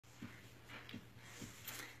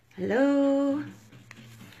Hello,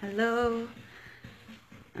 hello.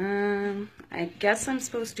 I guess I'm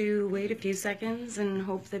supposed to wait a few seconds and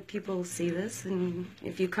hope that people see this. And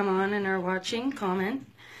if you come on and are watching, comment.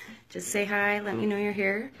 Just say hi, let me know you're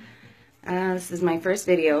here. This is my first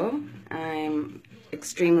video. I'm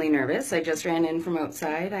extremely nervous. I just ran in from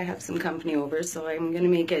outside. I have some company over, so I'm going to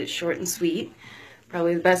make it short and sweet.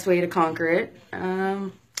 Probably the best way to conquer it.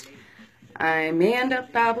 I may end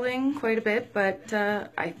up babbling quite a bit, but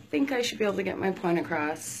I think I should be able to get my point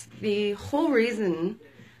across. The whole reason,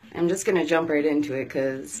 I'm just going to jump right into it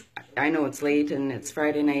because I know it's late and it's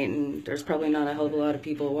Friday night and there's probably not a hell of a lot of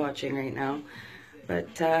people watching right now. But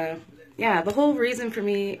yeah, the whole reason for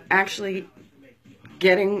me actually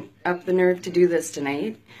getting up the nerve to do this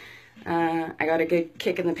tonight, I got a good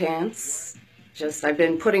kick in the pants. I've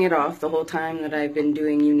been putting it off the whole time that I've been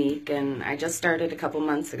doing Younique, and I just started a couple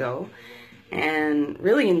months ago and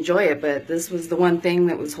really enjoy it, but this was the one thing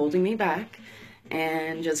that was holding me back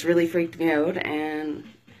and just really freaked me out, and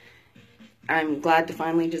I'm glad to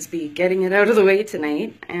finally just be getting it out of the way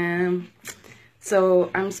tonight.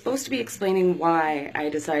 So I'm supposed to be explaining why I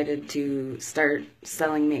decided to start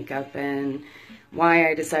selling makeup and why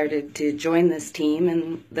I decided to join this team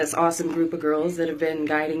and this awesome group of girls that have been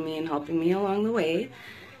guiding me and helping me along the way.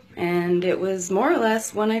 And it was more or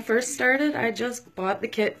less when I first started, I just bought the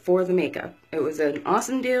kit for the makeup. It was an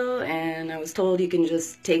awesome deal, and I was told you can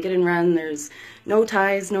just take it and run. There's no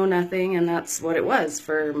ties, no nothing, and that's what it was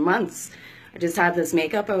for months. I just had this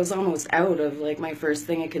makeup. I was almost out of like my first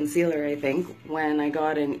thing of concealer, I think, when I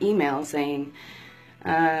got an email saying,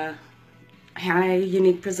 hi,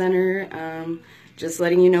 Younique presenter, just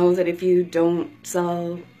letting you know that if you don't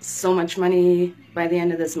sell so much money by the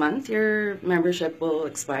end of this month, your membership will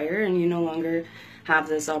expire and you no longer have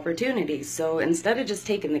this opportunity. So instead of just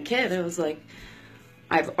taking the kit, I was like,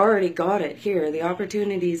 I've already got it here. The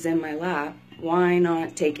opportunity's in my lap. Why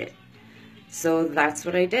not take it? So that's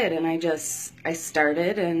what I did. And I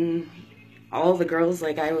started, and all the girls,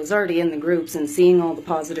 like, I was already in the groups and seeing all the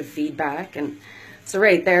positive feedback. And so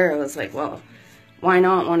right there, I was like, well, why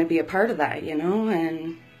not want to be a part of that, you know?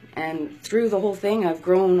 And through the whole thing, I've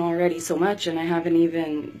grown already so much, and I haven't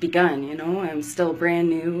even begun, you know? I'm still brand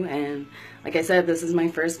new, and like I said, this is my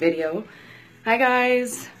first video. Hi,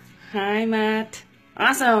 guys. Hi, Matt.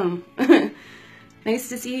 Awesome. Nice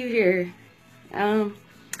to see you here.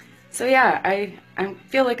 So yeah, I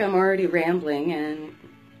feel like I'm already rambling and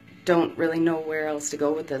don't really know where else to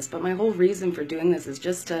go with this, but my whole reason for doing this is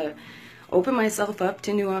just to open myself up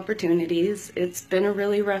to new opportunities. It's been a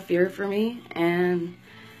really rough year for me, and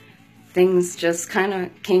things just kind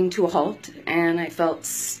of came to a halt, and I felt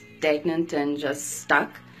stagnant and just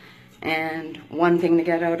stuck. And one thing to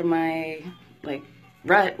get out of my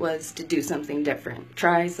rut was to do something different,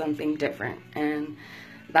 try something different, and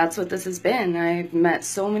that's what this has been. I've met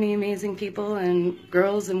so many amazing people and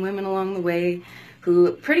girls and women along the way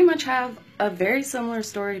who pretty much have a very similar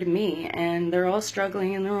story to me, and they're all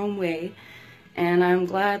struggling in their own way. And I'm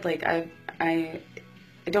glad, like, I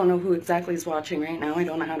don't know who exactly is watching right now. I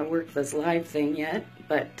don't know how to work this live thing yet,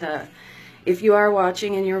 but if you are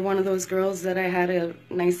watching and you're one of those girls that I had a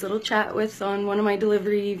nice little chat with on one of my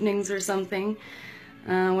delivery evenings or something,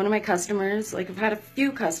 one of my customers, like, I've had a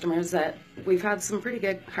few customers that we've had some pretty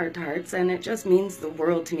good heart-to-hearts, and it just means the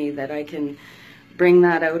world to me that I can bring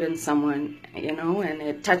that out in someone, you know, and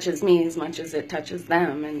it touches me as much as it touches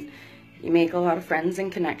them, and you make a lot of friends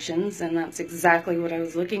and connections, and that's exactly what I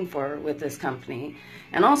was looking for with this company.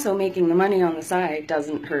 And also, making the money on the side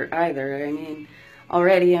doesn't hurt either. I mean,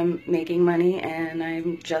 already I'm making money, and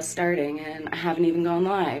I'm just starting, and I haven't even gone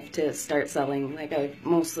live to start selling. Like, I've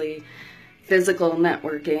mostly physical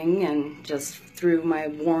networking, and just through my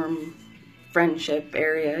warm friendship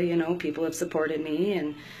area, you know, people have supported me,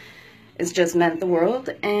 and it's just meant the world.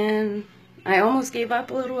 And I almost gave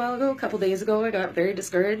up a little while ago. A couple days ago, I got very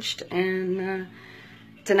discouraged, and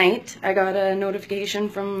tonight I got a notification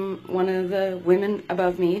from one of the women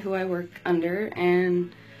above me who I work under,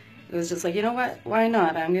 and it was just like, you know what, why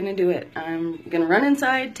not? I'm gonna do it. I'm gonna run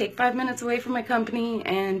inside, take 5 minutes away from my company,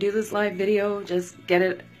 and do this live video, just get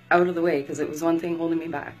it out of the way, because it was one thing holding me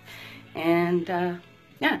back. And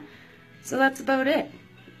yeah, so that's about it.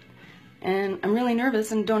 And I'm really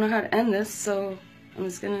nervous and don't know how to end this, so I'm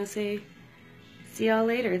just gonna say, see y'all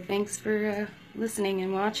later. Thanks for listening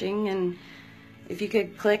and watching. And if you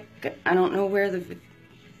could click, I don't know where the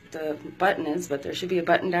button is, but there should be a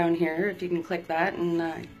button down here. If you can click that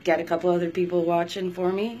and get a couple other people watching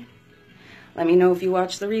for me. Let me know if you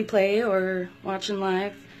watch the replay or watching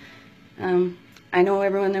live. I know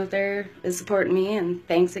everyone out there is supporting me, and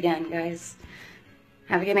thanks again, guys.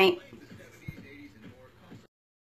 Have a good night.